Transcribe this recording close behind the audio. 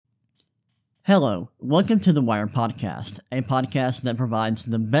Hello, welcome to the Wire Podcast, a podcast that provides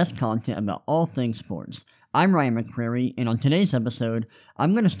the best content about all things sports. I'm Ryan McCrary, and on today's episode,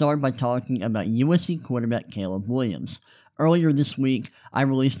 I'm going to start by talking about USC quarterback Caleb Williams. Earlier this week, I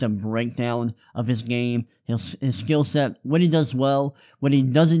released a breakdown of his game, his skill set, what he does well, what he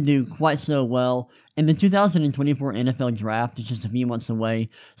doesn't do quite so well, and the 2024 NFL Draft is just a few months away,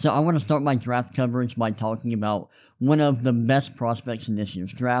 so I want to start my draft coverage by talking about one of the best prospects in this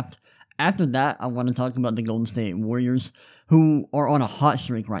year's draft. After that, I want to talk about the Golden State Warriors, who are on a hot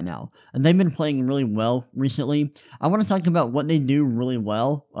streak right now. And they've been playing really well recently. I want to talk about what they do really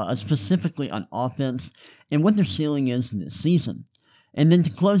well, specifically on offense, and what their ceiling is this season. And then to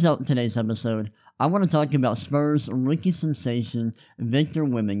close out today's episode, I want to talk about Spurs rookie sensation Victor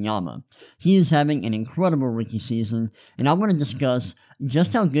Wembanyama. He is having an incredible rookie season, and I want to discuss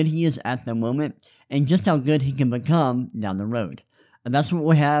just how good he is at the moment, and just how good he can become down the road. And that's what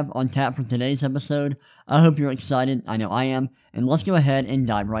we have on tap for today's episode. I hope you're excited. I know I am. And let's go ahead and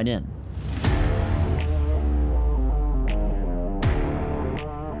dive right in.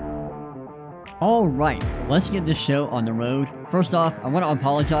 Alright, let's get this show on the road. First off, I want to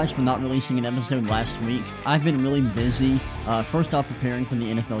apologize for not releasing an episode last week. I've been really busy. First off, preparing for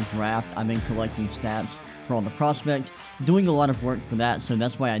the NFL Draft. I've been collecting stats for all the prospects, doing a lot of work for that, so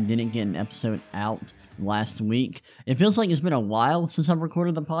that's why I didn't get an episode out last week. It feels like it's been a while since I've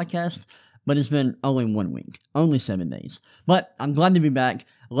recorded the podcast, but it's been only 1 week, only 7 days. But I'm glad to be back.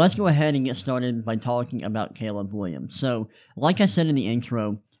 Let's go ahead and get started by talking about Caleb Williams. So, like I said in the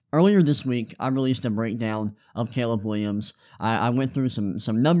intro, earlier this week, I released a breakdown of Caleb Williams. I went through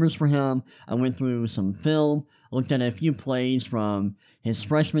some numbers for him. I went through some film, looked at a few plays from his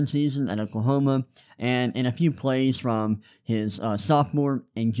freshman season at Oklahoma, and a few plays from his sophomore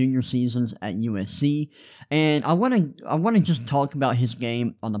and junior seasons at USC. And I want to just talk about his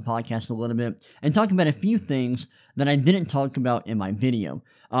game on the podcast a little bit, and talk about a few things that I didn't talk about in my video.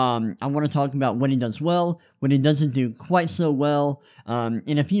 I want to talk about what he does well, what he doesn't do quite so well,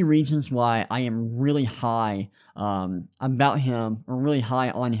 and a few reasons why I am really high about him, or really high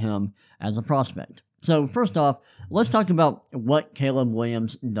on him as a prospect. So first off, let's talk about what Caleb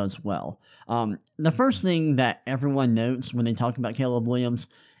Williams does well. The first thing that everyone notes when they talk about Caleb Williams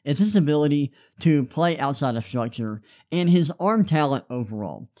is his ability to play outside of structure and his arm talent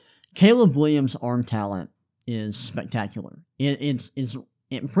overall. Caleb Williams' arm talent is spectacular. It's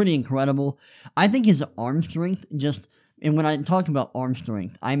pretty incredible. I think his arm strength and when I talk about arm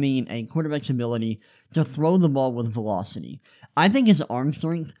strength, I mean a quarterback's ability to throw the ball with velocity. I think his arm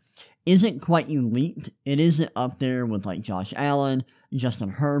strength isn't quite elite. It isn't up there with like Josh Allen, Justin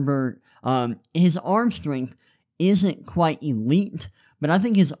Herbert. His arm strength isn't quite elite, but I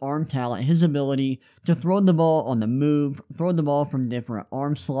think his arm talent, his ability to throw the ball on the move, throw the ball from different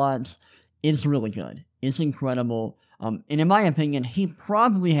arm slots, is really good. It's incredible. And in my opinion, he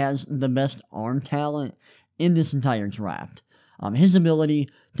probably has the best arm talent in this entire draft. His ability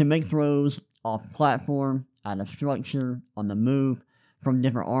to make throws off platform, out of structure, on the move, from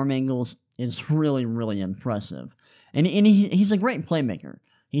different arm angles is really, really impressive. And he's a great playmaker.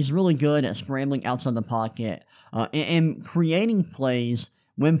 He's really good at scrambling outside the pocket and creating plays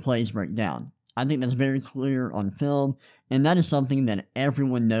when plays break down. I think that's very clear on film, and that is something that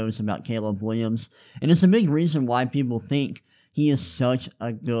everyone knows about Caleb Williams, and it's a big reason why people think he is such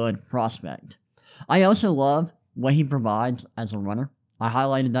a good prospect. I also love what he provides as a runner. I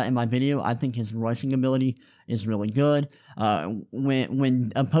highlighted that in my video. I think his rushing ability is really good.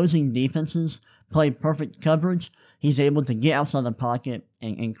 When opposing defenses play perfect coverage, he's able to get outside the pocket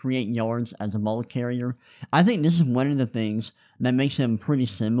and create yards as a ball carrier. I think this is one of the things that makes him pretty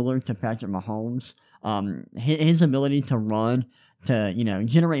similar to Patrick Mahomes. His ability to run, to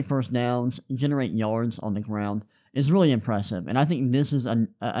generate first downs, generate yards on the ground is really impressive, and I think this is an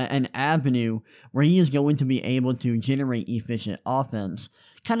avenue where he is going to be able to generate efficient offense,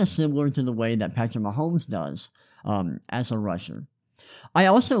 kind of similar to the way that Patrick Mahomes does as a rusher. I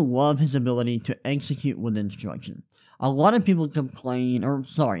also love his ability to execute within structure. A lot of people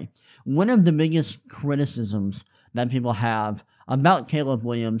one of the biggest criticisms that people have about Caleb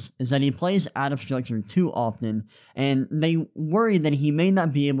Williams is that he plays out of structure too often, and they worry that he may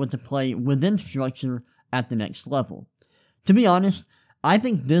not be able to play within structure at the next level. To be honest, I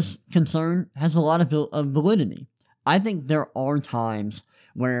think this concern has a lot of validity. I think there are times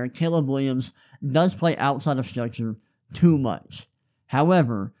where Caleb Williams does play outside of structure too much.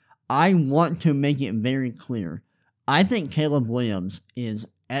 However, I want to make it very clear. I think Caleb Williams is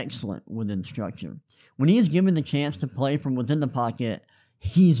excellent within structure. When he is given the chance to play from within the pocket,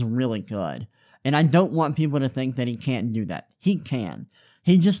 he's really good. And I don't want people to think that he can't do that. He can.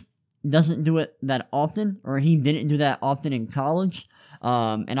 doesn't do it that often, or he didn't do that often in college.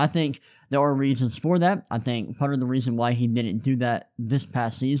 And I think there are reasons for that. I think part of the reason why he didn't do that this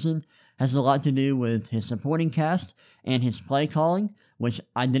past season has a lot to do with his supporting cast and his play calling, which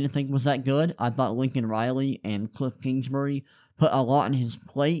I didn't think was that good. I thought Lincoln Riley and Cliff Kingsbury put a lot on his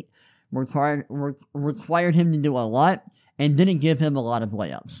plate, required him to do a lot, and didn't give him a lot of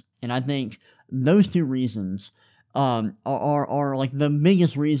layups. And I think those two reasons are like the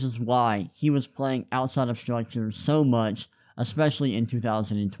biggest reasons why he was playing outside of structure so much, especially in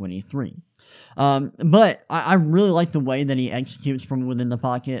 2023. But I really like the way that he executes from within the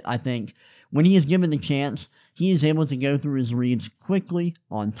pocket. I think when he is given the chance, he is able to go through his reads quickly,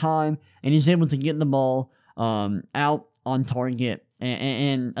 on time, and he's able to get the ball out on target.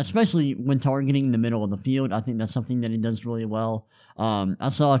 And especially when targeting the middle of the field, I think that's something that he does really well. I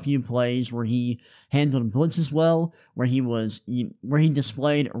saw a few plays where he handled blitzes well, where he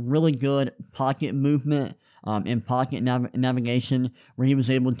displayed really good pocket movement and pocket navigation, where he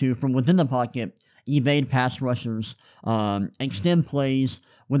was able to, from within the pocket, evade pass rushers, extend plays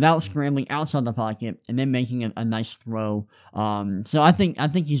without scrambling outside the pocket, and then making a nice throw. So I think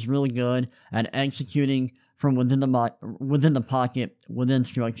he's really good at executing from within the pocket, within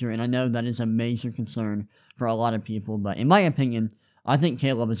structure, and I know that is a major concern for a lot of people, but in my opinion, I think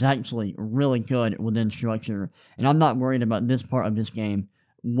Caleb is actually really good within structure, and I'm not worried about this part of his game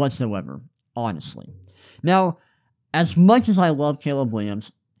whatsoever, honestly. Now, as much as I love Caleb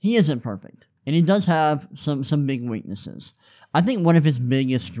Williams, he isn't perfect, and he does have some big weaknesses. I think one of his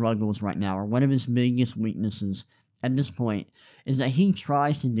biggest struggles right now, or one of his biggest weaknesses at this point, is that he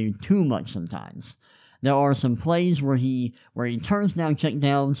tries to do too much sometimes. There are some plays where he turns down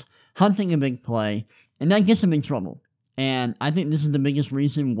checkdowns, hunting a big play, and that gets him in trouble. And I think this is the biggest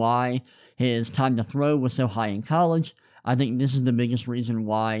reason why his time to throw was so high in college. I think this is the biggest reason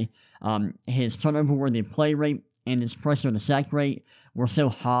why his turnover-worthy play rate and his pressure to sack rate were so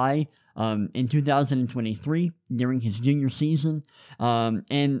high in 2023 during his junior season.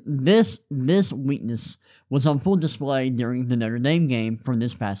 And this weakness was on full display during the Notre Dame game from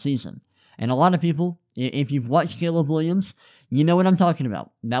this past season. And a lot of people, if you've watched Caleb Williams, you know what I'm talking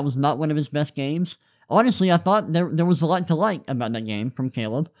about. That was not one of his best games. Honestly, I thought there was a lot to like about that game from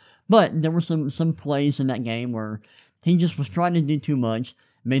Caleb, but there were some plays in that game where he just was trying to do too much,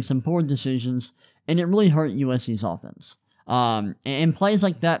 made some poor decisions, and it really hurt USC's offense. And plays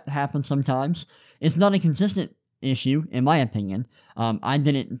like that happen sometimes. It's not a consistent issue, in my opinion. I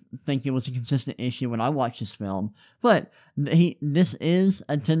didn't think it was a consistent issue when I watched this film, but this is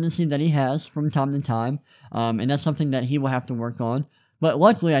a tendency that he has from time to time, and that's something that he will have to work on. But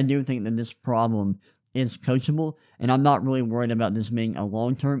luckily, I do think that this problem is coachable, and I'm not really worried about this being a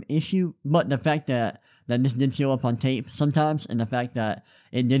long-term issue, but the fact that this did show up on tape sometimes, and the fact that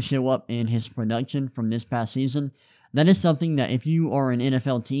it did show up in his production from this past season, that is something that if you are an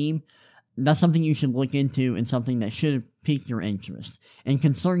NFL team, that's something you should look into and something that should pique your interest and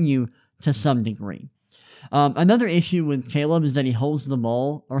concern you to some degree. Another issue with Caleb is that he holds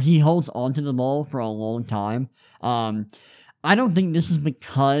onto the ball for a long time. I don't think this is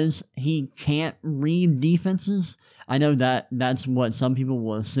because he can't read defenses. I know that that's what some people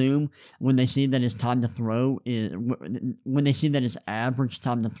will assume when they see that his time to throw is, when they see that his average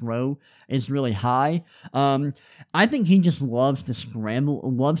time to throw is really high. I think he just loves to scramble,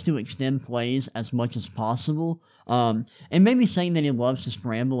 loves to extend plays as much as possible. And maybe saying that he loves to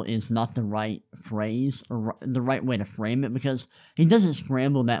scramble is not the right phrase or the right way to frame it, because he doesn't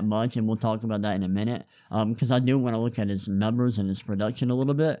scramble that much, and we'll talk about that in a minute, because I do want to look at his numbers and his production a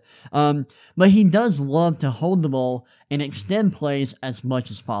little bit. But he does love to hold the ball and extend plays as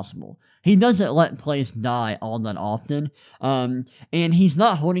much as possible. He doesn't let plays die all that often, and he's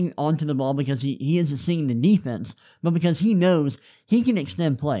not holding onto the ball because he isn't seeing the defense, but because he knows he can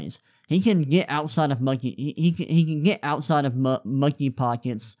extend plays. He can get outside of mucky. He can get outside of mucky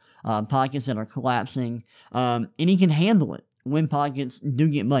pockets, pockets that are collapsing, and he can handle it when pockets do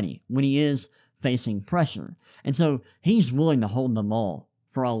get muddy, when he is facing pressure. And so he's willing to hold the ball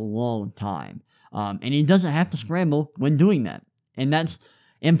for a long time, and he doesn't have to scramble when doing that. And that's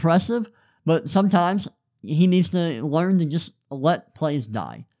impressive, but sometimes he needs to learn to just let plays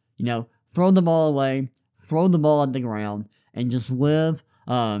die. You know, throw the ball away, throw the ball at the ground, and just live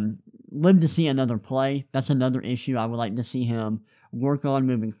to see another play. That's another issue I would like to see him work on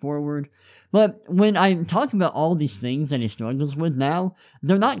moving forward. But when I talk about all these things that he struggles with now,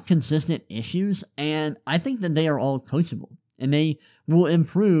 they're not consistent issues, and I think that they are all coachable, and they will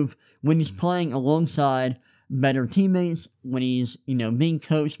improve when he's playing alongside better teammates, when he's, being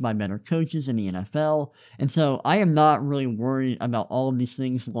coached by better coaches in the NFL. And so I am not really worried about all of these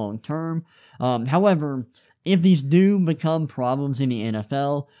things long term. However, if these do become problems in the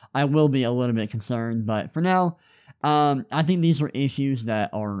NFL, I will be a little bit concerned. But for now, I think these are issues that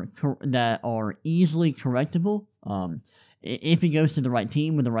are easily correctable. If he goes to the right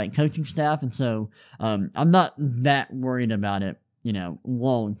team with the right coaching staff, and so I'm not that worried about it,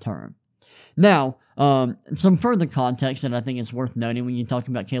 long term. Now, some further context that I think is worth noting when you talk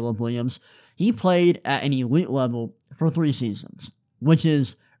about Caleb Williams, he played at an elite level for 3 seasons, which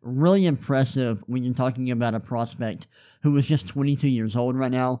is really impressive when you're talking about a prospect who is just 22 years old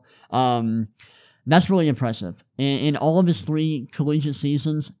right now. That's really impressive. In all of his 3 collegiate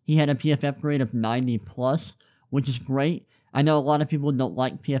seasons, he had a PFF grade of 90 plus, which is great. I know a lot of people don't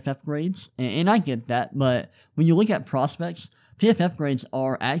like PFF grades, and I get that, but when you look at prospects, PFF grades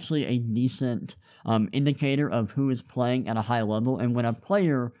are actually a decent indicator of who is playing at a high level, and when a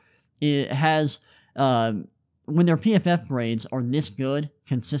player when their PFF grades are this good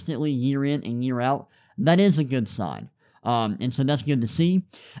consistently year in and year out, that is a good sign. And so that's good to see.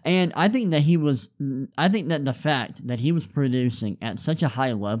 And I think that the fact that he was producing at such a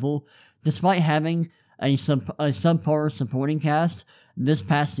high level, despite having a subpar supporting cast this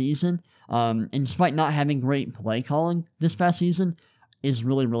past season, and despite not having great play calling this past season, is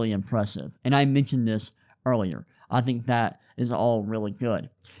really, really impressive. And I mentioned this earlier. I think that is all really good.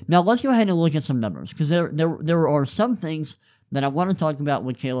 Now let's go ahead and look at some numbers, because there are some things that I want to talk about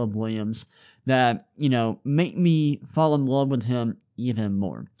with Caleb Williams that, make me fall in love with him even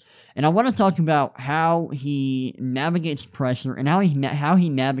more. And I want to talk about how he navigates pressure and how he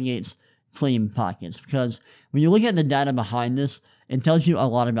navigates clean pockets, because when you look at the data behind this, it tells you a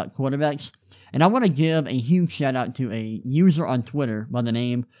lot about quarterbacks. And I want to give a huge shout out to a user on Twitter by the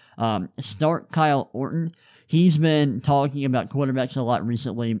name Start Kyle Orton. He's been talking about quarterbacks a lot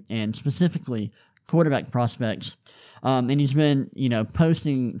recently, and specifically quarterback prospects. And he's been,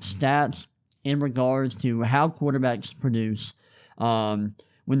 posting stats in regards to how quarterbacks produce when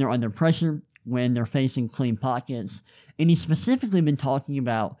they're under pressure, when they're facing clean pockets. And he's specifically been talking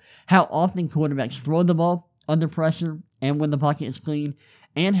about how often quarterbacks throw the ball under pressure and when the pocket is clean,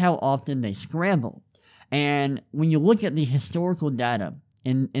 and how often they scramble. And when you look at the historical data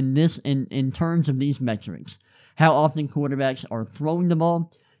in terms of these metrics, how often quarterbacks are throwing the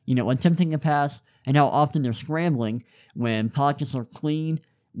ball, attempting a pass, and how often they're scrambling when pockets are clean,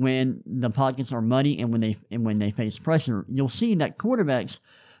 when the pockets are muddy, and when they face pressure, you'll see that quarterbacks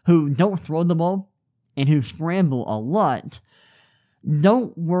who don't throw the ball and who scramble a lot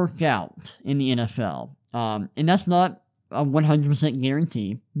don't work out in the NFL. And that's not a 100%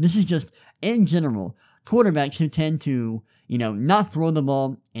 guarantee. This is just, in general, quarterbacks who tend to, not throw the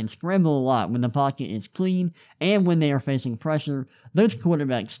ball and scramble a lot when the pocket is clean and when they are facing pressure, those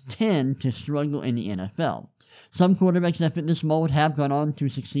quarterbacks tend to struggle in the NFL. Some quarterbacks that fit this mold have gone on to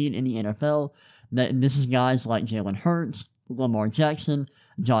succeed in the NFL. This is guys like Jalen Hurts, Lamar Jackson,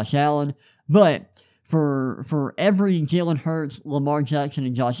 Josh Allen. But for every Jalen Hurts, Lamar Jackson,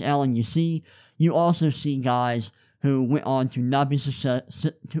 and Josh Allen you also see guys who went on to not be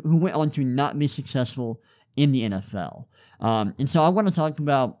successful in the NFL. And so I want to talk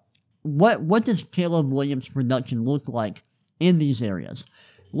about what does Caleb Williams' production look like in these areas.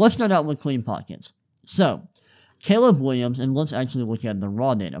 Let's start out with clean pockets. So Caleb Williams, and let's actually look at the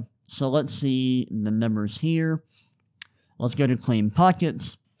raw data. So let's see the numbers here. Let's go to clean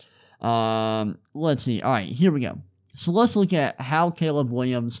pockets. Let's see. All right, here we go. So let's look at how Caleb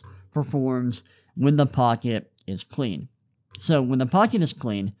Williams performs when the pocket is clean. So when the pocket is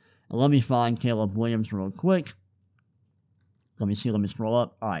clean, let me find Caleb Williams real quick. Let me scroll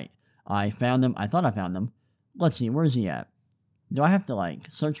up. All right, I found him. I thought I found him. Let's see, where is he at? Do I have to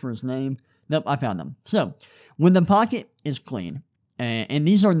search for his name? Nope, I found him. So when the pocket is clean, and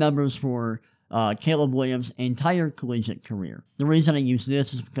these are numbers for Caleb Williams' entire collegiate career. The reason I use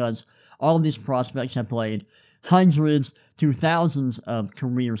this is because all of these prospects have played hundreds to thousands of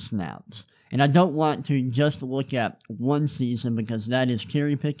career snaps. And I don't want to just look at one season because that is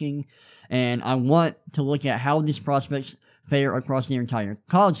cherry picking. And I want to look at how these prospects fare across their entire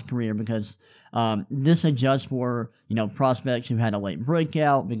college career, because this adjusts for, prospects who had a late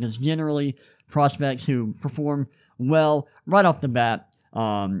breakout, because generally prospects who perform well right off the bat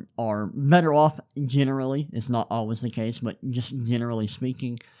are better off generally. It's not always the case, but just generally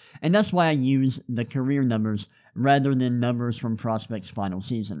speaking. And that's why I use the career numbers rather than numbers from prospects' final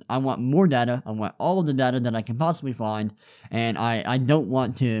season. I want more data. I want all of the data that I can possibly find. And I don't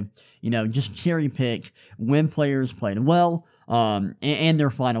want to, just cherry pick when players played well and their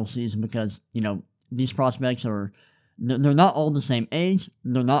final season, because, these prospects are, they're not all the same age,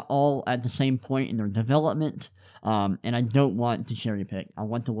 they're not all at the same point in their development, and I don't want to cherry pick. I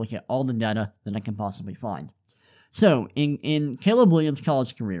want to look at all the data that I can possibly find. So, in Caleb Williams'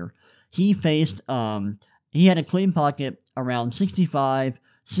 college career, he faced, he had a clean pocket around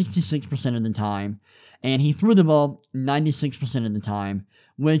 66% of the time, and he threw the ball 96% of the time,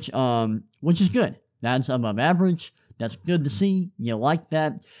 which is good. That's above average. That's good to see. You like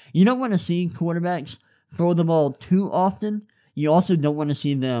that. You don't want to see quarterbacks throw the ball too often. You also don't want to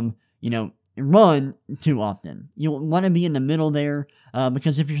see them, run too often. You want to be in the middle there,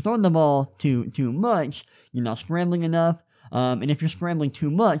 because if you're throwing the ball too much, you're not scrambling enough, and if you're scrambling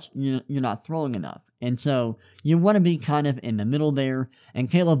too much, you're not throwing enough. And so you want to be kind of in the middle there, and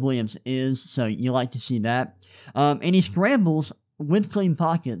Caleb Williams is, so you like to see that. And he scrambles with clean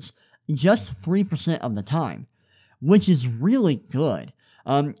pockets just 3% of the time, which is really good.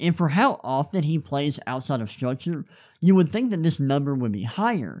 And for how often he plays outside of structure, you would think that this number would be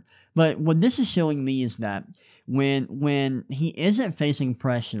higher. But what this is showing me is that when he isn't facing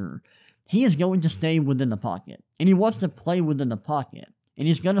pressure, he is going to stay within the pocket. And he wants to play within the pocket. And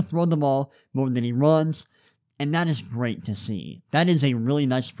he's going to throw the ball more than he runs. And that is great to see. That is a really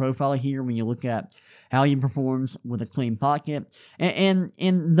nice profile here when you look at how he performs with a clean pocket. And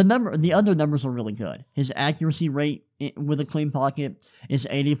the other numbers are really good. His accuracy rate with a clean pocket is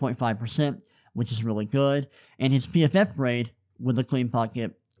 80.5%, which is really good. And his PFF grade with a clean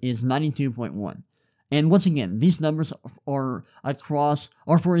pocket is 92.1. And once again, these numbers are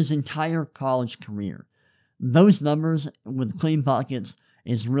for his entire college career. Those numbers with clean pockets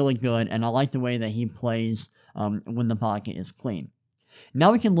is really good, and I like the way that he plays when the pocket is clean.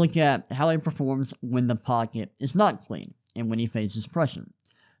 Now we can look at how he performs when the pocket is not clean and when he faces pressure.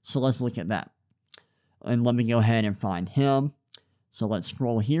 So let's look at that. And let me go ahead and find him. So let's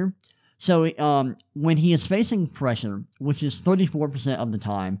scroll here. So when he is facing pressure, which is 34% of the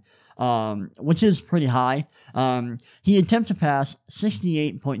time, which is pretty high, he attempts to pass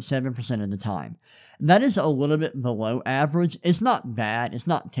 68.7% of the time. That is a little bit below average. It's not bad. It's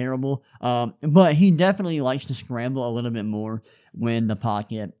not terrible. But he definitely likes to scramble a little bit more when the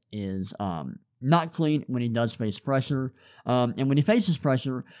pocket is not clean, when he does face pressure. And when he faces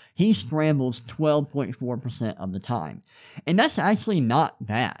pressure, he scrambles 12.4% of the time. And that's actually not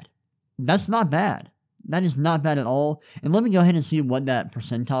bad. That's not bad. That is not bad at all. And let me go ahead and see what that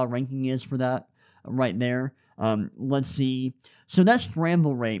percentile ranking is for that right there. Let's see. So that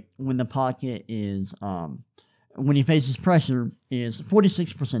scramble rate when the pocket is, when he faces pressure is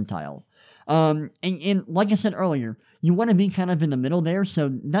 46th percentile. And like I said earlier, you want to be kind of in the middle there, so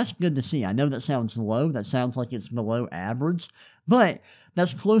that's good to see. I know that sounds low. That sounds like it's below average, but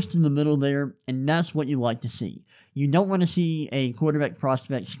that's close to the middle there, and that's what you like to see. You don't want to see a quarterback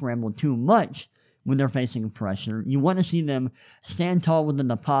prospect scramble too much when they're facing pressure. You want to see them stand tall within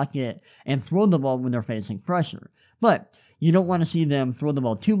the pocket and throw the ball when they're facing pressure. But you don't want to see them throw the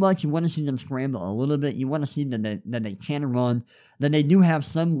ball too much. You want to see them scramble a little bit. You want to see that they can run, that they do have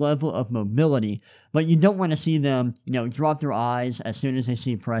some level of mobility, but you don't want to see them, drop their eyes as soon as they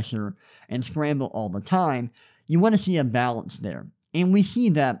see pressure and scramble all the time. You want to see a balance there. And we see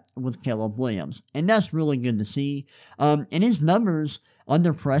that with Caleb Williams, and that's really good to see. And his numbers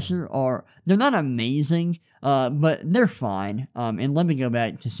under pressure they're not amazing, but they're fine. And let me go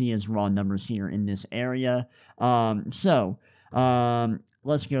back to see his raw numbers here in this area. So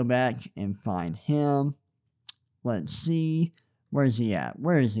let's go back and find him. Let's see. Where is he at?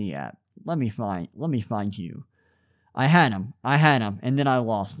 Let me find you. I had him, and then I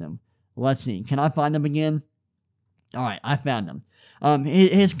lost him. Let's see. Can I find him again? Alright, I found him.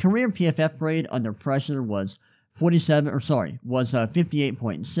 His career PFF grade under pressure was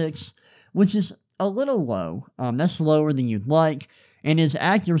 58.6, which is a little low. That's lower than you'd like. And his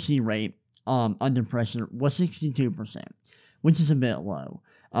accuracy rate under pressure was 62%, which is a bit low.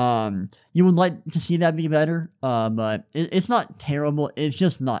 You would like to see that be better, but it's not terrible. It's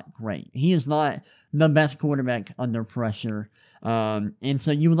just not great. He is not the best quarterback under pressure. And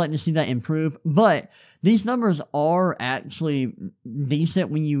so you would like to see that improve, but these numbers are actually decent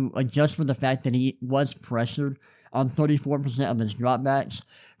when you adjust for the fact that he was pressured on 34% of his dropbacks.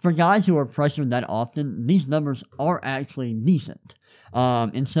 For guys who are pressured that often, these numbers are actually decent.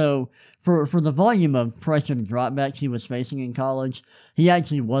 And so for the volume of pressured dropbacks he was facing in college, he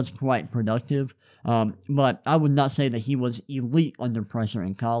actually was quite productive. But I would not say that he was elite under pressure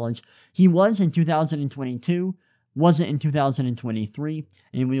in college. He was in 2022. Wasn't in 2023,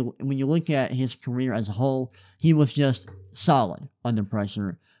 and when you look at his career as a whole, he was just solid under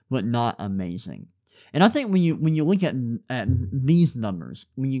pressure, but not amazing. And I think when you look at these numbers,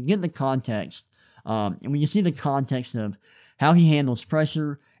 when you get the context And when you see the context of how he handles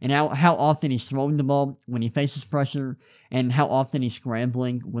pressure and how often he's throwing the ball when he faces pressure and how often he's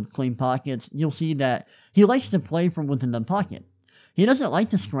scrambling with clean pockets, you'll see that he likes to play from within the pocket. He doesn't like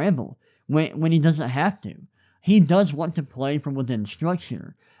to scramble when he doesn't have to. He does want to play from within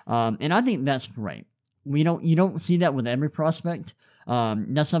structure, and I think that's great. You don't see that with every prospect.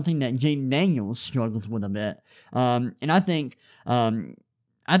 That's something that Jaden Daniels struggles with a bit, and I think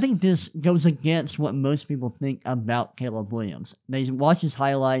this goes against what most people think about Caleb Williams. They watch his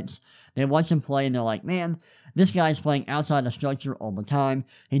highlights, they watch him play, and they're like, man, this guy's playing outside of structure all the time.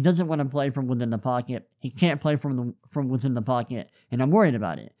 He doesn't want to play from within the pocket. He can't play from within the pocket, and I'm worried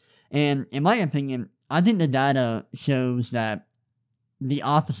about it. And in my opinion, I think the data shows that the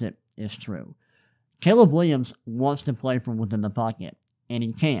opposite is true. Caleb Williams wants to play from within the pocket, and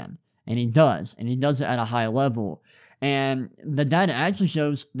he can, and he does it at a high level. And the data actually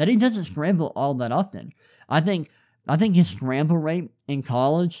shows that he doesn't scramble all that often. I think his scramble rate in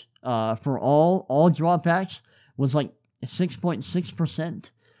college for all dropbacks was like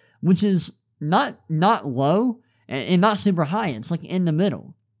 6.6%, which is not low and not super high. It's like in the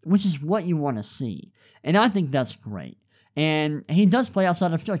middle, which is what you want to see. And I think that's great. And he does play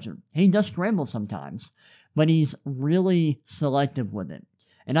outside of structure. He does scramble sometimes, but he's really selective with it.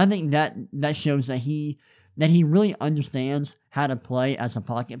 And I think that shows that he really understands how to play as a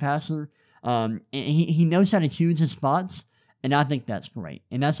pocket passer. And he knows how to choose his spots, and I think that's great.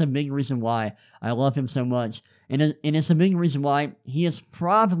 And that's a big reason why I love him so much. And it's a big reason why he is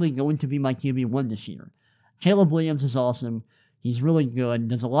probably going to be my QB1 this year. Caleb Williams is awesome. He's really good.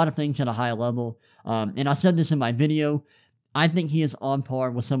 Does a lot of things at a high level. And I said this in my video. I think he is on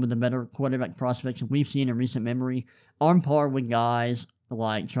par with some of the better quarterback prospects we've seen in recent memory. On par with guys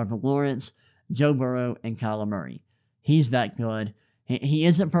like Trevor Lawrence, Joe Burrow, and Kyler Murray. He's that good. He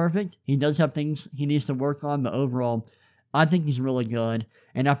isn't perfect. He does have things he needs to work on, but overall, I think he's really good.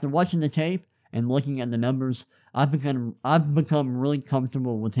 And after watching the tape and looking at the numbers, I've become really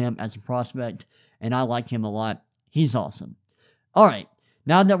comfortable with him as a prospect, and I like him a lot. He's awesome. All right.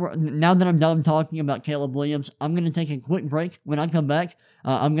 Now that I'm done talking about Caleb Williams, I'm going to take a quick break. When I come back,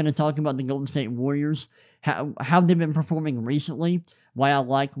 I'm going to talk about the Golden State Warriors, how they've been performing recently, why I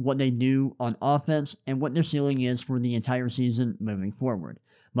like what they do on offense, and what their ceiling is for the entire season moving forward.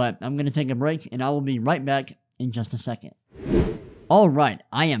 But I'm going to take a break, and I will be right back in just a second. Alright,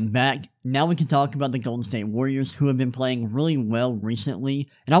 I am back. Now we can talk about the Golden State Warriors, who have been playing really well recently,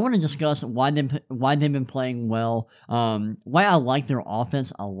 and I want to discuss why they've been playing well, why I like their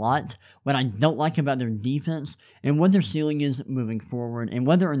offense a lot, what I don't like about their defense, and what their ceiling is moving forward, and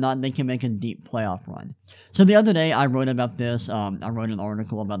whether or not they can make a deep playoff run. So the other day I wrote about this. I wrote an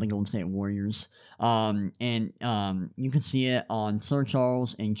article about the Golden State Warriors, and you can see it on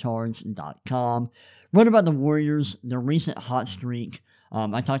SirCharlesInCharge.com. Wrote about the Warriors, their recent hot streak.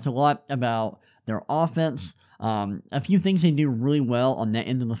 I talked a lot about their offense, a few things they do really well on that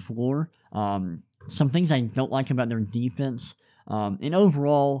end of the floor, some things I don't like about their defense, and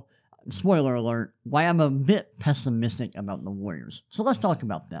overall, spoiler alert, why I'm a bit pessimistic about the Warriors. So let's talk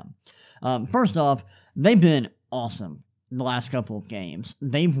about them. First off, they've been awesome the last couple of games.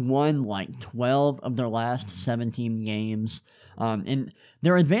 They've won like 12 of their last 17 games, and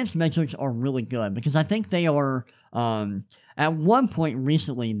their advanced metrics are really good because I think they are, at one point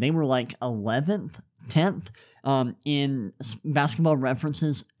recently, they were like 11th, 10th in Basketball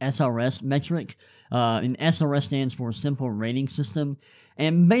References SRS metric. And SRS stands for Simple Rating System.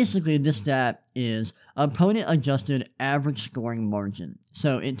 And basically this stat is opponent adjusted average scoring margin.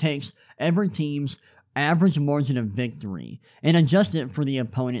 So it takes every team's average margin of victory and adjust it for the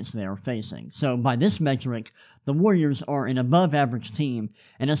opponents they are facing. So by this metric, the Warriors are an above average team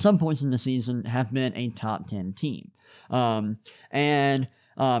and at some points in the season have been a top 10 team. Right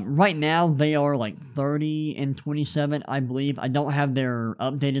now they are like 30-27, I believe. I don't have their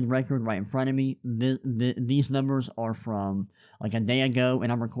updated record right in front of me. These numbers are from like a day ago,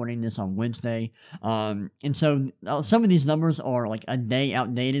 and I'm recording this on Wednesday. And so some of these numbers are like a day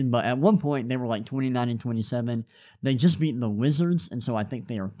outdated, but at one point they were like 29-27. They just beat the Wizards, and so I think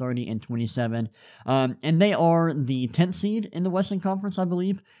they are 30-27. And they are the 10th seed in the Western Conference, I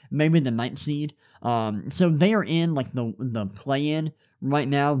believe, maybe the 9th seed. So they are in like the play-in right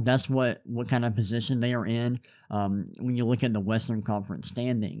now. That's what kind of position they are in when you look at the Western Conference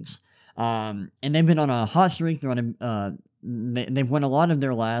standings. And they've been on a hot streak. They're on they've won a lot of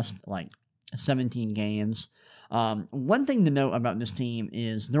their last like 17 games. One thing to note about this team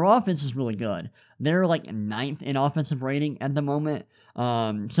is their offense is really good. They're like 9th in offensive rating at the moment.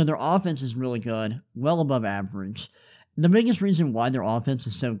 So their offense is really good, well above average. the biggest reason why their offense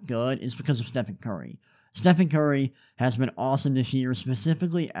is so good is because of Stephen Curry. Stephen Curry has been awesome this year,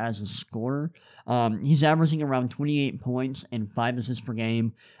 specifically as a scorer. He's averaging around 28 points and 5 assists per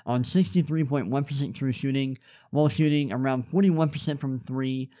game on 63.1% true shooting, while shooting around 41% from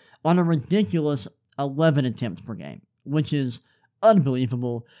 3 on a ridiculous 11 attempts per game, which is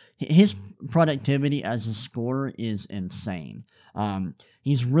unbelievable. His productivity as a scorer is insane.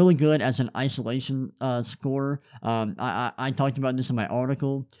 He's really good as an isolation scorer. I talked about this in my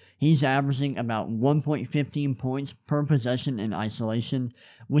article. He's averaging about 1.15 points per possession in isolation,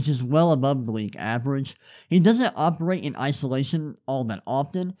 which is well above the league average. He doesn't operate in isolation all that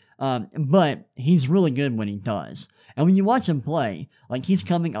often, but he's really good when he does. And when you watch him play, like, he's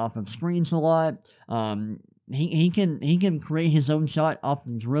coming off of screens a lot. He can create his own shot off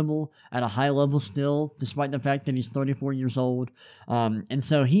the dribble at a high level still, despite the fact that he's 34 years old. And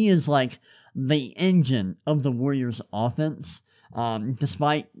so he is like the engine of the Warriors offense,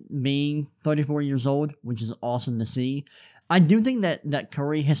 despite being 34 years old, which is awesome to see. I do think that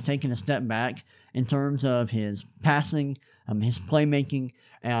Curry has taken a step back in terms of his passing, his playmaking,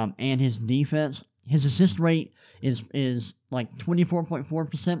 and his defense. His assist rate is like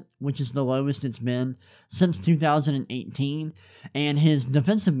 24.4%, which is the lowest it's been since 2018, and his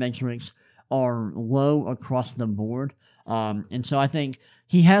defensive metrics are low across the board. And so I think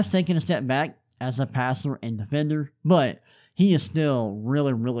he has taken a step back as a passer and defender, but he is still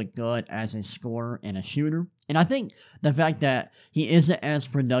really, really good as a scorer and a shooter. And I think the fact that he isn't as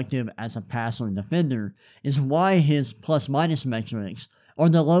productive as a passer and defender is why his plus-minus metrics are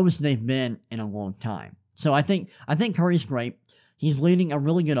the lowest they've been in a long time. So I think Curry's great. He's leading a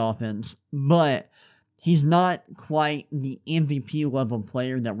really good offense, but he's not quite the MVP level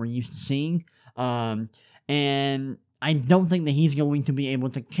player that we're used to seeing. And I don't think that he's going to be able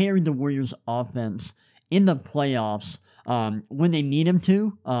to carry the Warriors offense in the playoffs when they need him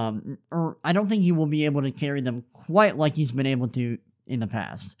to. Or I don't think he will be able to carry them quite like he's been able to in the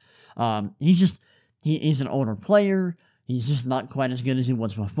past. He's an older player. He's just not quite as good as he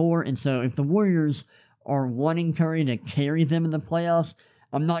was before. And so if the Warriors are wanting Curry to carry them in the playoffs,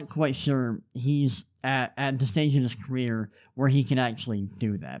 I'm not quite sure he's at the stage in his career where he can actually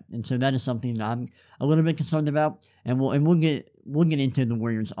do that. And so that is something that I'm a little bit concerned about. And we'll get into the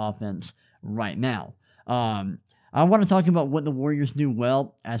Warriors offense right now. I want to talk about what the Warriors do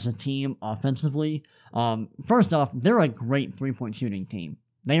well as a team offensively. First off, they're a great three-point shooting team.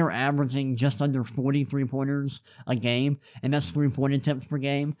 They are averaging just under 40 three-pointers a game, and that's 3-point attempts per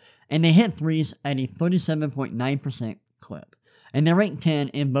game. And they hit threes at a 37.9% clip. And they rank 10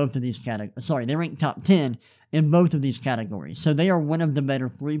 in both of these categories. They rank top 10 in both of these categories. So they are one of the better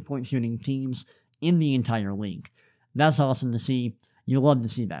three-point shooting teams in the entire league. That's awesome to see. You love to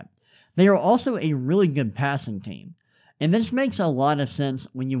see that. They are also a really good passing team. And this makes a lot of sense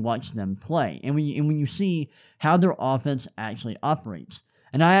when you watch them play and when you see how their offense actually operates.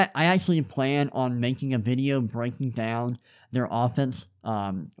 And I actually plan on making a video breaking down their offense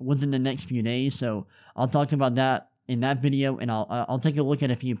within the next few days. So I'll talk about that in that video, and I'll take a look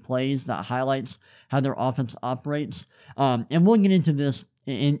at a few plays that highlights how their offense operates. And we'll get into this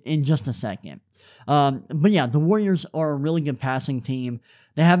in just a second. But yeah, the Warriors are a really good passing team.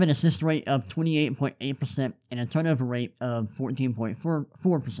 They have an assist rate of 28.8% and a turnover rate of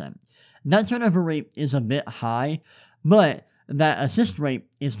 14.4%. That turnover rate is a bit high, but that assist rate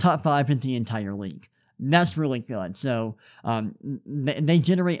is top 5 in the entire league. That's really good. So they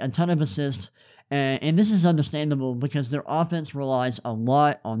generate a ton of assists, and this is understandable because their offense relies a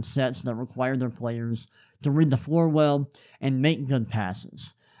lot on sets that require their players to read the floor well and make good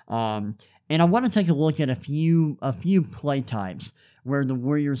passes. And I want to take a look at a few play types where the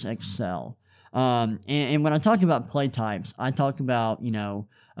Warriors excel. And when I talk about play types, I talk about,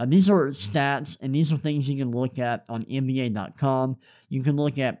 these are stats and these are things you can look at on NBA.com. You can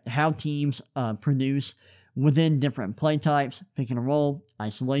look at how teams produce within different play types, pick and roll,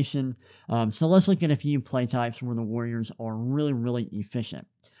 isolation. So let's look at a few play types where the Warriors are really, really efficient.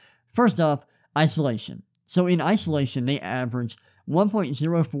 First off, isolation. So in isolation, they average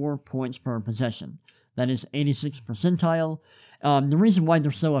 1.04 points per possession. That is 86th percentile. The reason why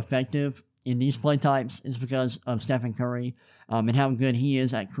they're so effective in these play types is because of Stephen Curry and how good he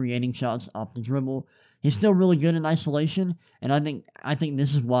is at creating shots off the dribble. He's still really good in isolation, and I think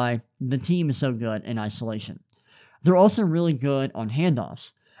this is why the team is so good in isolation. They're also really good on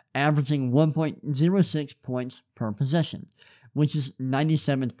handoffs, averaging 1.06 points per possession, which is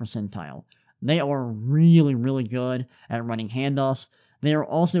 97th percentile. They are really, really good at running handoffs. They are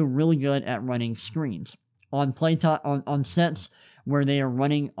also really good at running screens. On sets where they are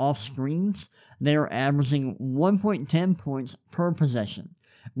running off screens, they are averaging 1.10 points per possession,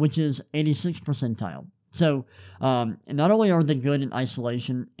 which is 86th percentile. So, not only are they good in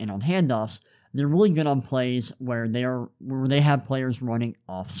isolation and on handoffs, they're really good on plays where they have players running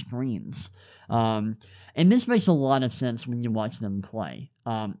off screens. And this makes a lot of sense when you watch them play.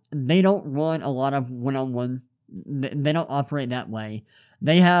 They don't run a lot of one-on-one. They don't operate that way.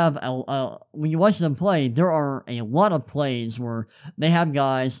 They have, when you watch them play, there are a lot of plays where they have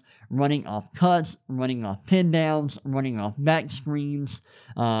guys running off cuts, running off pin downs, running off back screens.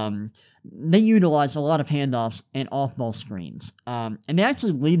 They utilize a lot of handoffs and off-ball screens. And they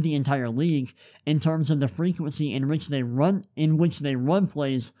actually lead the entire league in terms of the frequency in which they run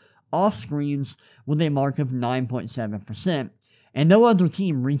plays off screens with a mark of 9.7%. And no other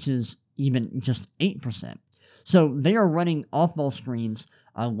team reaches even just 8%. So they are running off-ball screens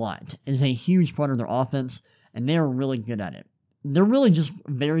a lot. It is a huge part of their offense, and they are really good at it. They're really just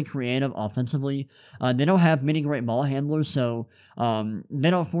very creative offensively. They don't have many great ball handlers, so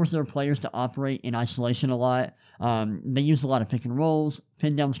they don't force their players to operate in isolation a lot. They use a lot of pick and rolls,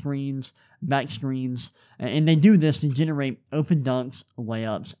 pin down screens, back screens, and they do this to generate open dunks,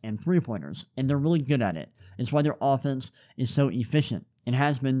 layups, and three-pointers, and they're really good at it. It's why their offense is so efficient, and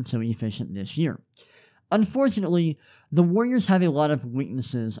has been so efficient this year. Unfortunately, the Warriors have a lot of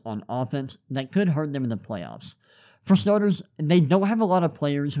weaknesses on offense that could hurt them in the playoffs. For starters, they don't have a lot of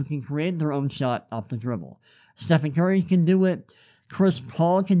players who can create their own shot off the dribble. Stephen Curry can do it, Chris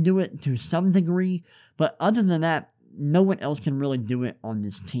Paul can do it to some degree, but other than that, no one else can really do it on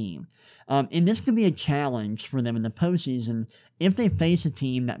this team. And this could be a challenge for them in the postseason if they face a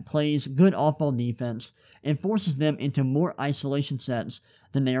team that plays good off-ball defense and forces them into more isolation sets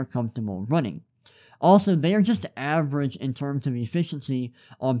than they are comfortable running. Also, they are just average in terms of efficiency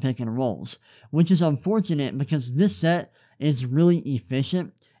on pick and rolls, which is unfortunate because this set is really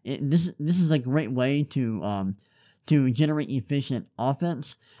efficient. This is a great way to generate efficient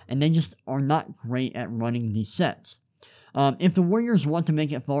offense, and they just are not great at running these sets. If the Warriors want to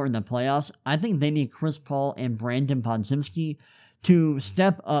make it far in the playoffs, I think they need Chris Paul and Brandon Podziemski to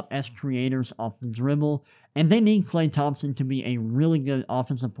step up as creators off the dribble, and they need Klay Thompson to be a really good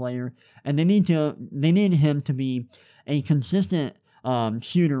offensive player, and they need him to be a consistent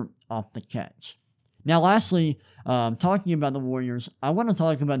shooter off the catch. Now, lastly, talking about the Warriors, I want to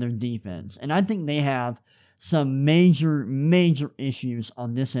talk about their defense, and I think they have some major issues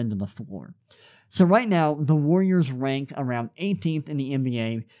on this end of the floor. So right now, the Warriors rank around 18th in the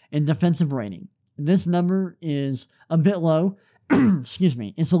NBA in defensive rating. This number is a bit low. Excuse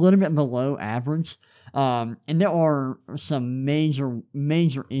me. It's a little bit below average. And there are some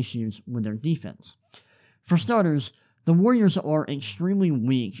major issues with their defense. For starters, the Warriors are extremely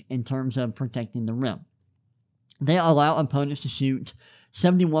weak in terms of protecting the rim. They allow opponents to shoot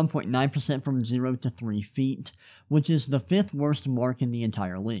 71.9% from 0 to 3 feet, which is the 5th worst mark in the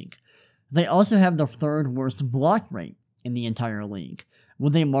entire league. They also have the 3rd worst block rate in the entire league,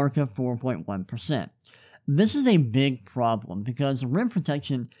 with a mark of 4.1%. This is a big problem because rim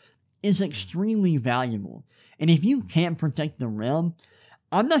protection is extremely valuable, and if you can't protect the rim,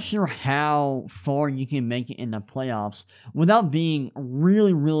 I'm not sure how far you can make it in the playoffs without being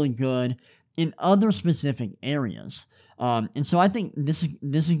really good in other specific areas. And so I think this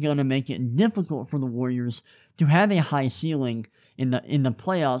is going to make it difficult for the Warriors to have a high ceiling in the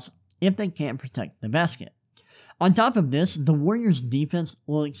playoffs if they can't protect the basket. On top of this, the Warriors' defense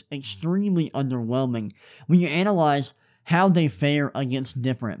looks extremely underwhelming when you analyze how they fare against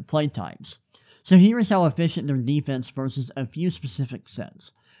different play types. So here is how efficient their defense versus a few specific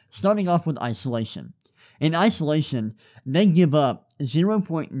sets. Starting off with isolation. In isolation, they give up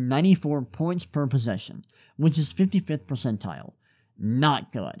 0.94 points per possession, which is 55th percentile.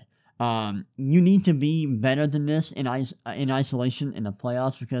 Not good. You need to be better than this in isolation in the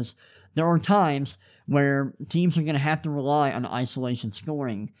playoffs because there are times where teams are going to have to rely on isolation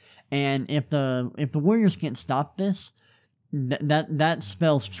scoring, and if the Warriors can't stop this, that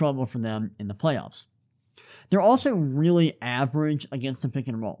spells trouble for them in the playoffs. They're also really average against the pick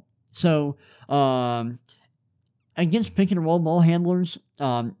and roll. So, against pick and roll ball handlers,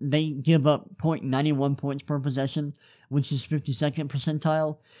 they give up 0.91 points per possession, which is 52nd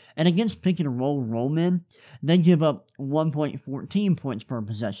percentile. And against pick and roll rollmen, they give up 1.14 points per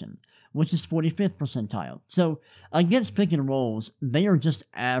possession, which is 45th percentile. So against pick and rolls, they are just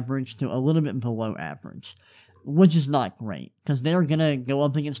average to a little bit below average, which is not great because they're going to go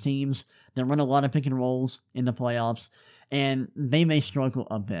up against teams that run a lot of pick and rolls in the playoffs, and they may struggle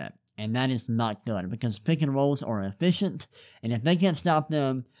a bit. And that is not good because pick and rolls are efficient, and if they can't stop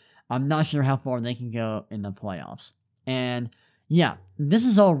them, I'm not sure how far they can go in the playoffs. And Yeah, this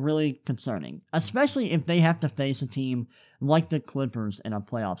is all really concerning, especially if they have to face a team like the Clippers in a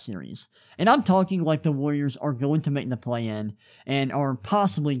playoff series. And I'm talking like the Warriors are going to make the play-in and are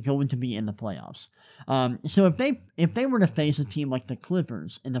possibly going to be in the playoffs. So if they were to face a team like the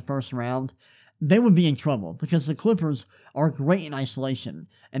Clippers in the first round, they would be in trouble because the Clippers are great in isolation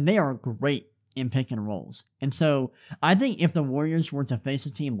and they are great in pick and rolls. And so I think if the Warriors were to face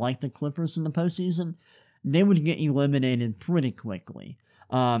a team like the Clippers in the postseason, they would get eliminated pretty quickly.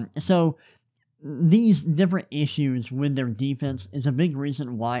 So these different issues with their defense is a big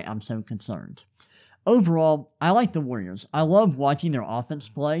reason why I'm so concerned. Overall, I like the Warriors. I love watching their offense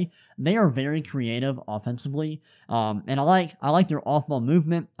play. They are very creative offensively, and I like their off-ball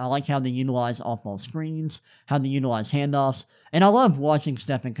movement. I like how they utilize off-ball screens, how they utilize handoffs, and I love watching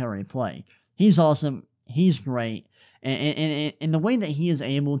Stephen Curry play. He's awesome. He's great. And the way that he is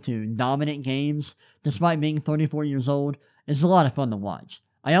able to dominate games, despite being 34 years old, is a lot of fun to watch.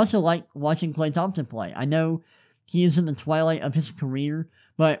 I also like watching Klay Thompson play. I know he is in the twilight of his career,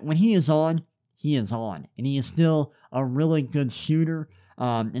 but when he is on, and he is still a really good shooter,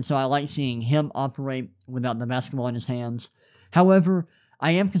 and so I like seeing him operate without the basketball in his hands. However,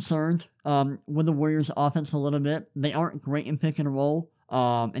 I am concerned with the Warriors' offense a little bit. They aren't great in pick and roll,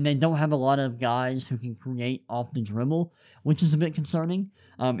 and they don't have a lot of guys who can create off the dribble, which is a bit concerning.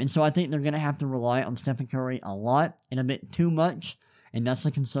 And so I think they're going to have to rely on Stephen Curry a lot and a bit too much, and that's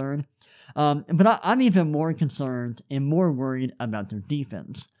a concern. But I'm even more concerned and more worried about their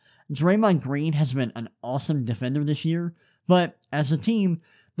defense. Draymond Green has been an awesome defender this year, but as a team,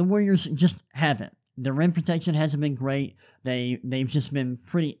 the Warriors just haven't. Their rim protection hasn't been great. They've just been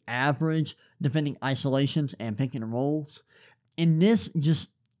pretty average defending isolations and pick and rolls. And this just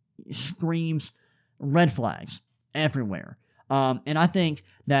screams red flags everywhere. And I think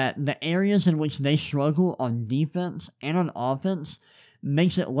that the areas in which they struggle on defense and on offense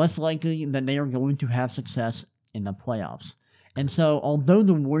makes it less likely that they are going to have success in the playoffs. And so, although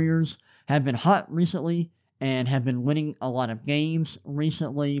the Warriors have been hot recently and have been winning a lot of games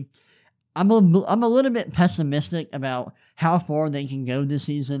recently, I'm a little bit pessimistic about how far they can go this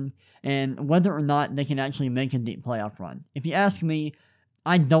season and whether or not they can actually make a deep playoff run. If you ask me,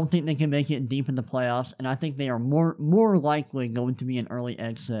 I don't think they can make it deep in the playoffs, and I think they are more likely going to be an early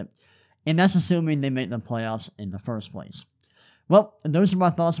exit, and that's assuming they make the playoffs in the first place. Well, those are my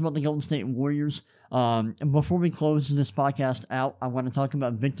thoughts about the Golden State Warriors. Before we close this podcast out, I want to talk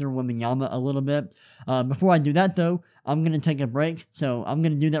about Victor Wembanyama a little bit. Before I do that, though, I'm going to take a break, so I'm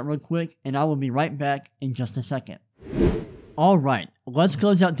going to do that real quick, and I will be right back in just a second. Alright, let's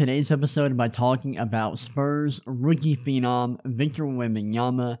close out today's episode by talking about Spurs rookie phenom Victor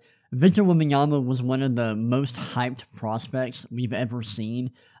Wembanyama. Victor Wembanyama was one of the most hyped prospects we've ever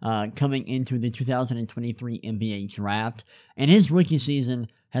seen coming into the 2023 NBA draft, and his rookie season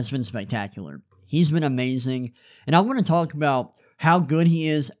has been spectacular. He's been amazing, and I want to talk about how good he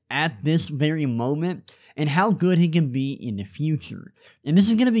is at this very moment and how good he can be in the future. And this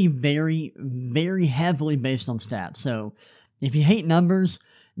is going to be very, very heavily based on stats, so if you hate numbers,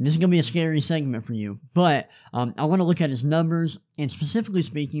 this is going to be a scary segment for you, but I want to look at his numbers, and specifically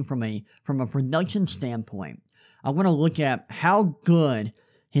speaking from a production standpoint, I want to look at how good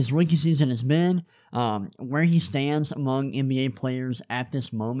his rookie season has been, where he stands among NBA players at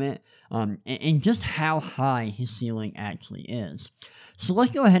this moment, and just how high his ceiling actually is. So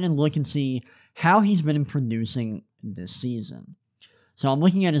let's go ahead and look and see how he's been producing this season. So I'm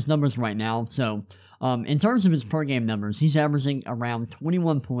looking at his numbers right now, so in terms of his per-game numbers, he's averaging around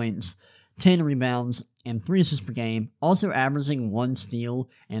 21 points, 10 rebounds, and 3 assists per game, also averaging 1 steal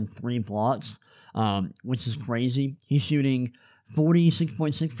and 3 blocks, which is crazy. He's shooting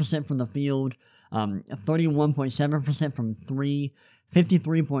 46.6% from the field, 31.7% from 3,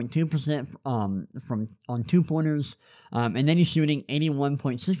 53.2% from on 2-pointers, and then he's shooting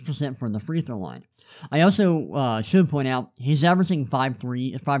 81.6% from the free throw line. I also should point out he's averaging 5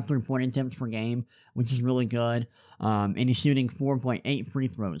 3-point attempts per game, which is really good, and he's shooting 4.8 free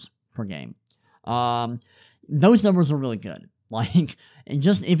throws per game. Those numbers are really good.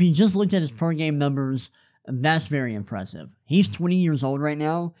 If you just looked at his per game numbers, that's very impressive. He's 20 years old right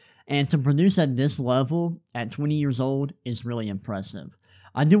now, and to produce at this level at 20 years old is really impressive.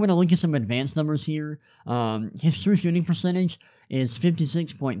 I do want to look at some advanced numbers here. His true shooting percentage is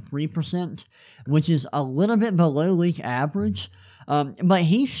 56.3%, which is a little bit below league average, but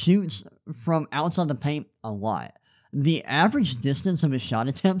he shoots from outside the paint a lot. The average distance of his shot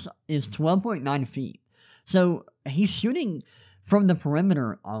attempts is 12.9 feet, so he's shooting from the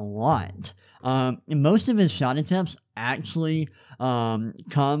perimeter a lot. Most of his shot attempts actually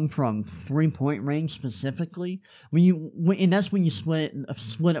come from 3-point range specifically. And that's when you split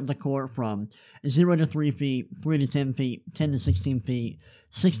up the court from 0 to 3 feet, 3 to 10 feet, 10 to 16 feet,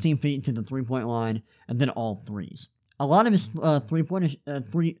 16 feet to the 3-point line, and then all threes. A lot of his a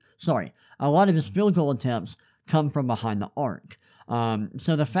lot of his field goal attempts come from behind the arc.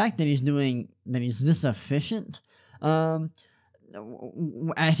 So the fact that he's this efficient, at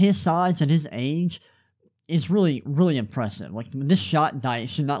his size, at his age, is really, really impressive. Like, this shot diet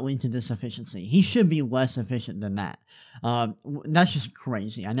should not lead to this efficiency. He should be less efficient than that. That's just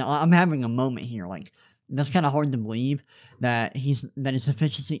crazy. I know I'm having a moment here. Like, that's kind of hard to believe that his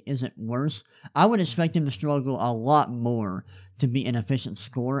efficiency isn't worse. I would expect him to struggle a lot more to be an efficient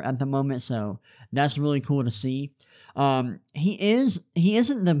scorer at the moment, so that's really cool to see. He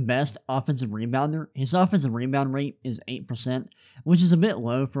isn't the best offensive rebounder. His offensive rebound rate is 8%, which is a bit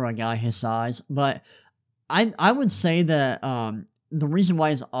low for a guy his size, but I would say that the reason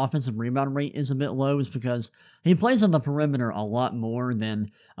why his offensive rebound rate is a bit low is because he plays on the perimeter a lot more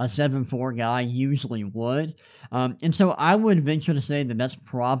than a 7'4" guy usually would. And so I would venture to say that that's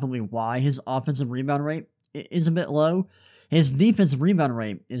probably why his offensive rebound rate is a bit low. His defensive rebound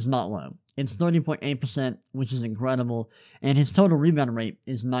rate is not low. It's 30.8%, which is incredible, and his total rebound rate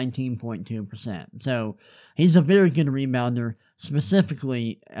is 19.2%. So he's a very good rebounder,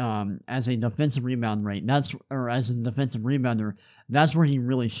 specifically as a defensive rebound rate. As a defensive rebounder, that's where he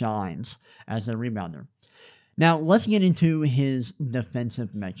really shines as a rebounder. Now, let's get into his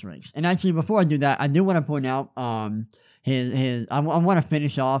defensive metrics. And actually, before I do that, I do want to point out I want to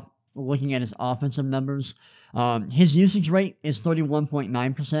finish off looking at his offensive numbers. His usage rate is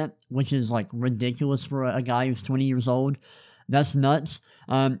 31.9%, which is like ridiculous for a guy who's 20 years old. That's nuts.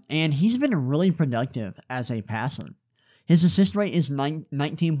 And he's been really productive as a passer. His assist rate is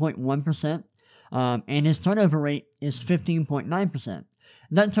 19.1%, and his turnover rate is 15.9%.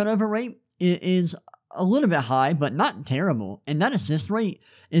 That turnover rate is a little bit high, but not terrible. And that assist rate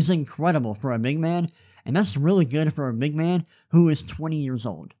is incredible for a big man. And that's really good for a big man who is 20 years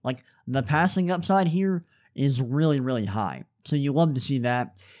old. Like, the passing upside here is really, really high. So you love to see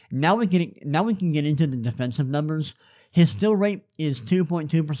that. Now we can get into the defensive numbers. His steal rate is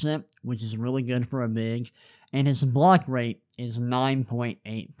 2.2%, which is really good for a big. And his block rate is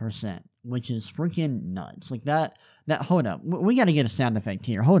 9.8%, which is freaking nuts. Like that hold up. We got to get a sound effect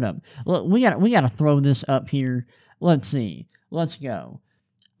here. Hold up. Look, we got to throw this up here. Let's see. Let's go.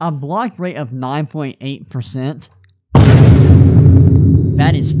 A block rate of 9.8%.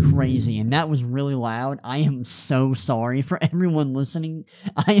 That is crazy, and that was really loud. I am so sorry for everyone listening.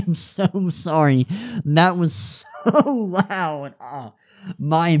 I am so sorry. That was so loud. Oh,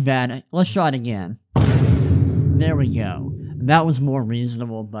 my bad. Let's try it again. There we go. That was more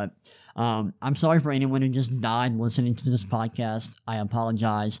reasonable, but I'm sorry for anyone who just died listening to this podcast. I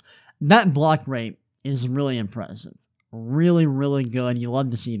apologize. That block rate is really impressive. Really, really good. You love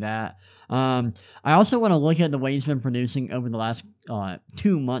to see that. I also want to look at the way he's been producing over the last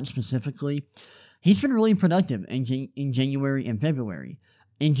 2 months specifically. He's been really productive in January and February.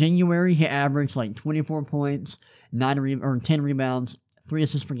 In January, he averaged like 24 points, 10 rebounds, 3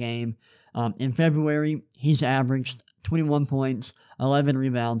 assists per game. In February, he's averaged 21 points, 11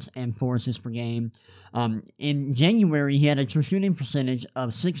 rebounds, and 4 assists per game. In January, he had a true shooting percentage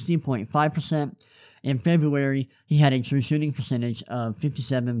of 60.5%. In February, he had a true shooting percentage of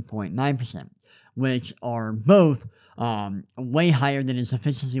 57.9%, which are both way higher than his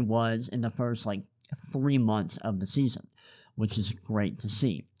efficiency was in the first 3 months of the season, which is great to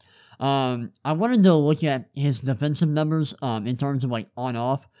see. I wanted to look at his defensive numbers in terms of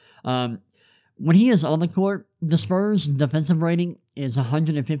on-off. When he is on the court, the Spurs' defensive rating is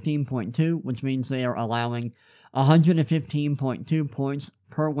 115.2, which means they are allowing 115.2 points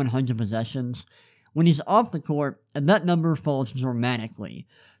per 100 possessions. When he's off the court, that number falls dramatically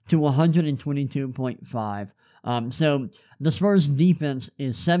to 122.5. So the Spurs' defense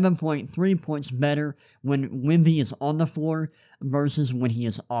is 7.3 points better when Wemby is on the floor versus when he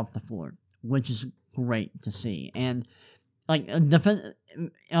is off the floor, which is great to see. And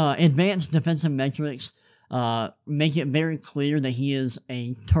advanced defensive metrics make it very clear that he is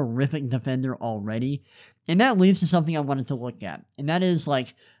a terrific defender already. And that leads to something I wanted to look at, and that is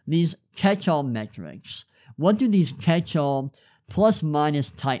these catch-all metrics. What do these catch-all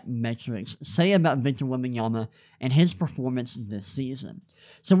plus-minus type metrics say about Victor Wembanyama and his performance this season?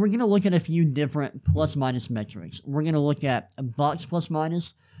 So we're going to look at a few different plus-minus metrics. We're going to look at box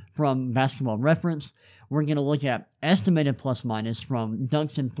plus-minus from Basketball Reference. We're going to look at estimated plus-minus from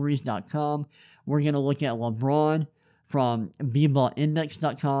dunksandthrees.com. We're going to look at LeBron from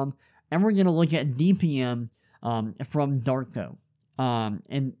bballindex.com. And we're going to look at DPM from Darko.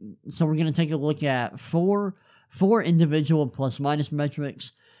 And so we're going to take a look at four individual plus-minus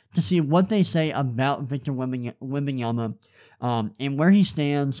metrics to see what they say about Victor Wembanyama and where he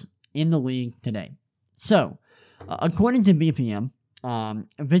stands in the league today. So, according to BPM,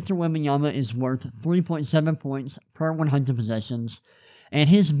 Victor Wembanyama is worth 3.7 points per 100 possessions, and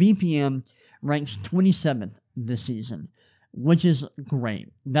his BPM ranks 27th this season, which is great.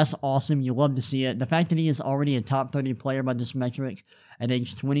 That's awesome. You love to see it. The fact that he is already a top 30 player by this metric at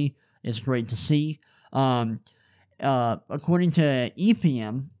age 20 is great to see. According to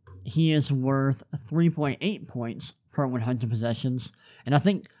EPM, he is worth 3.8 points per 100 possessions, and I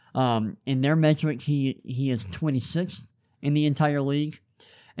think in their metric, he is 26th in the entire league.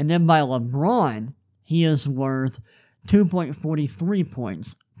 And then by LeBron, he is worth 2.43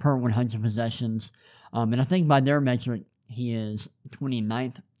 points per 100 possessions. And I think by their metric, he is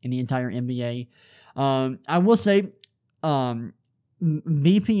 29th in the entire NBA. I will say, BPM,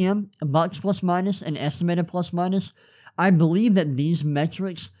 Bucks plus minus, and estimated plus minus, I believe that these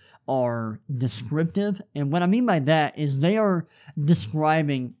metrics are descriptive. And what I mean by that is they are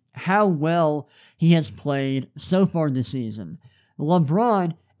describing how well he has played so far this season.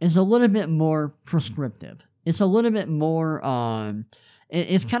 LeBron is a little bit more prescriptive. It's a little bit more,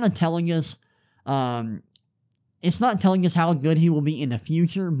 it's kind of telling us, it's not telling us how good he will be in the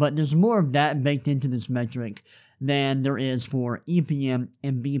future, but there's more of that baked into this metric than there is for EPM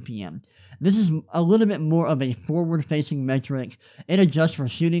and BPM. This is a little bit more of a forward-facing metric. It adjusts for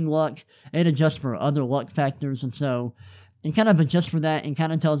shooting luck, it adjusts for other luck factors, and so it kind of adjusts for that and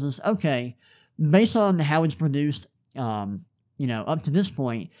kind of tells us, okay, based on how it's produced, up to this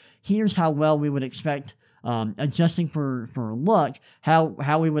point, here's how well we would expect, adjusting for luck,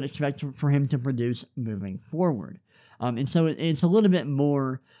 how we would expect for him to produce moving forward. And so it's a little bit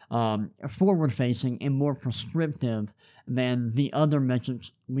more forward-facing and more prescriptive than the other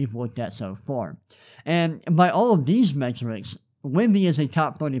metrics we've looked at so far. And by all of these metrics, Wemby is a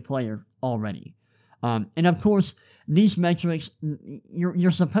top 30 player already. And of course, these metrics,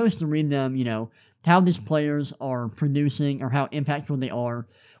 you're supposed to read them, how these players are producing or how impactful they are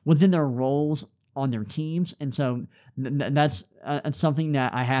within their roles on their teams. And so that's something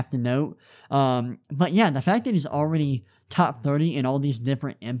that I have to note. But yeah, the fact that he's already top 30 in all these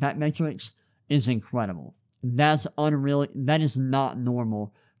different impact metrics is incredible. That's unreal. That is not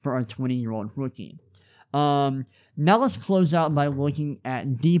normal for a 20-year-old rookie. Now let's close out by looking at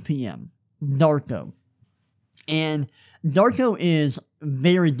DPM. Darko. And Darko is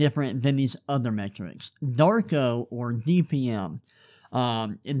very different than these other metrics. Darko, or DPM,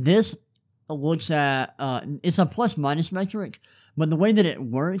 this looks at, it's a plus-minus metric, but the way that it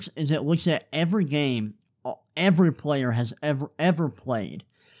works is it looks at every game every player has ever played.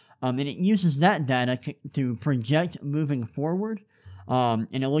 And it uses that data to project moving forward. And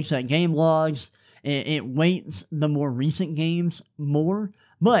it looks at game logs. It weights the more recent games more,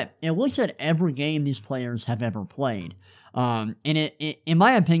 but it looks at every game these players have ever played. And it, in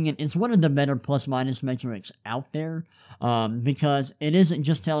my opinion, it's one of the better plus-minus metrics out there, because it isn't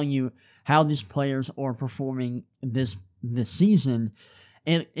just telling you how these players are performing this season.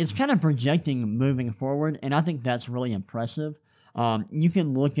 It's kind of projecting moving forward, and I think that's really impressive. You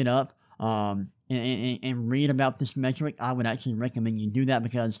can look it up and read about this metric. I would actually recommend you do that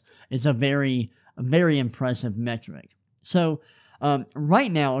because it's a very impressive metric. So,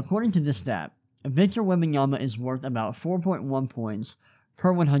 right now, according to this stat, Victor Wembanyama is worth about 4.1 points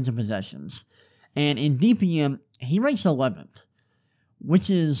per 100 possessions. And in DPM, he ranks 11th, which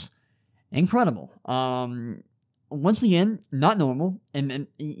is incredible. Once again, not normal, and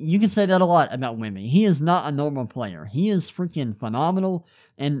you can say that a lot about Wemby. He is not a normal player. He is freaking phenomenal,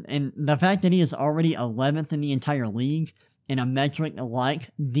 and the fact that he is already 11th in the entire league in a metric like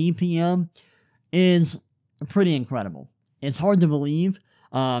DPM is pretty incredible. It's hard to believe.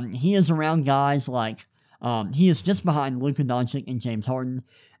 He is around guys like, he is just behind Luka Doncic and James Harden,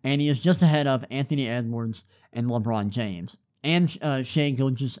 and he is just ahead of Anthony Edwards and LeBron James, and Shai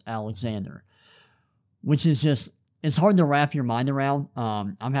Gilgeous-Alexander, which is just, it's hard to wrap your mind around.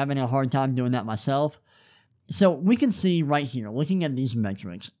 I'm having a hard time doing that myself. So we can see right here, looking at these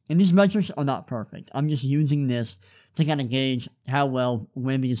metrics, and these metrics are not perfect. I'm just using this to kind of gauge how well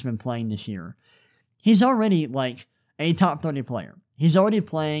Wemby has been playing this year. He's already like a top 30 player. He's already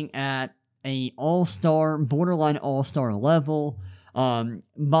playing at a all-star, borderline all-star level. By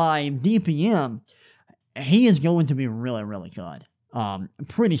DPM, he is going to be really, really good.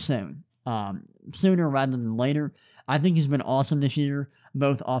 Pretty soon. Sooner rather than later. I think he's been awesome this year.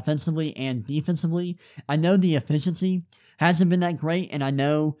 both offensively and defensively. I know the efficiency hasn't been that great, and I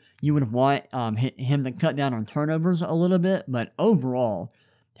know you would want him to cut down on turnovers a little bit, but overall,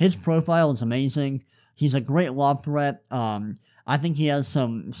 his profile is amazing. He's a great lob threat. I think he has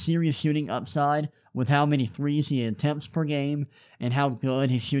some serious shooting upside with how many threes he attempts per game and how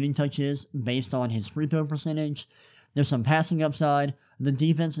good his shooting touch is based on his free throw percentage. There's some passing upside. The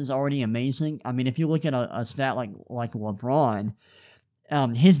defense is already amazing. I mean, if you look at a stat like LeBron,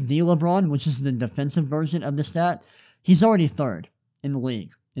 his D-LeBron, which is the defensive version of the stat, he's already third in the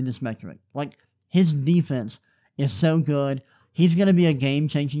league in this metric. Like, his defense is so good. He's going to be a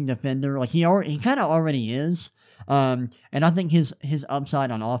game-changing defender. Like, he kind of already is. And I think his upside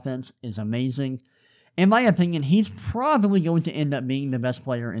on offense is amazing. In my opinion, he's probably going to end up being the best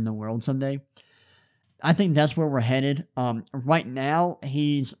player in the world someday. I think that's where we're headed. Right now,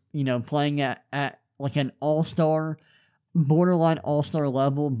 he's, playing at like an all-star, borderline all-star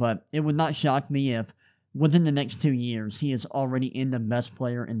level, but it would not shock me if within the next 2 years, he is already in the best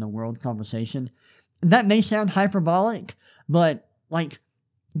player in the world conversation. That may sound hyperbolic, but,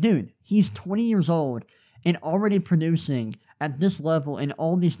 dude, he's 20 years old and already producing at this level in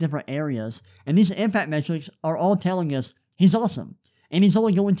all these different areas, and these impact metrics are all telling us he's awesome, and he's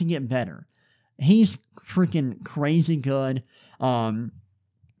only going to get better. He's freaking crazy good.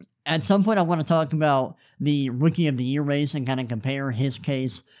 At some point, I want to talk about the Rookie of the Year race and kind of compare his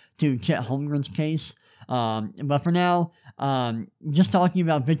case to Chet Holmgren's case. But for now, just talking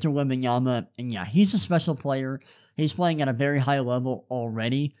about Victor Wembanyama, and yeah, he's a special player. He's playing at a very high level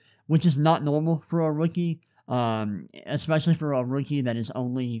already, which is not normal for a rookie, especially for a rookie that is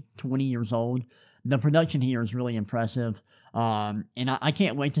only 20 years old. The production here is really impressive, and I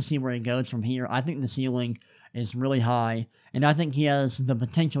can't wait to see where he goes from here. I think the ceiling is really high, and I think he has the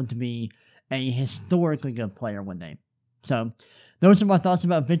potential to be a historically good player one day. So, those are my thoughts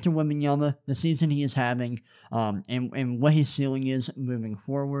about Victor Wembanyama, the season he is having, and what his ceiling is moving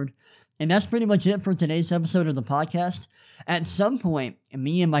forward. And that's pretty much it for today's episode of the podcast. At some point,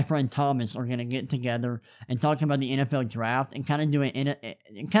 me and my friend Thomas are going to get together and talk about the NFL draft and kind of do a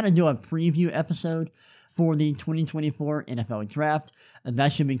preview episode for the 2024 NFL draft.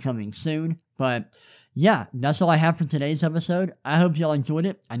 That should be coming soon. But yeah, that's all I have for today's episode. I hope y'all enjoyed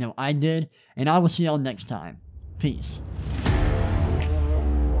it. I know I did. And I will see y'all next time. Peace.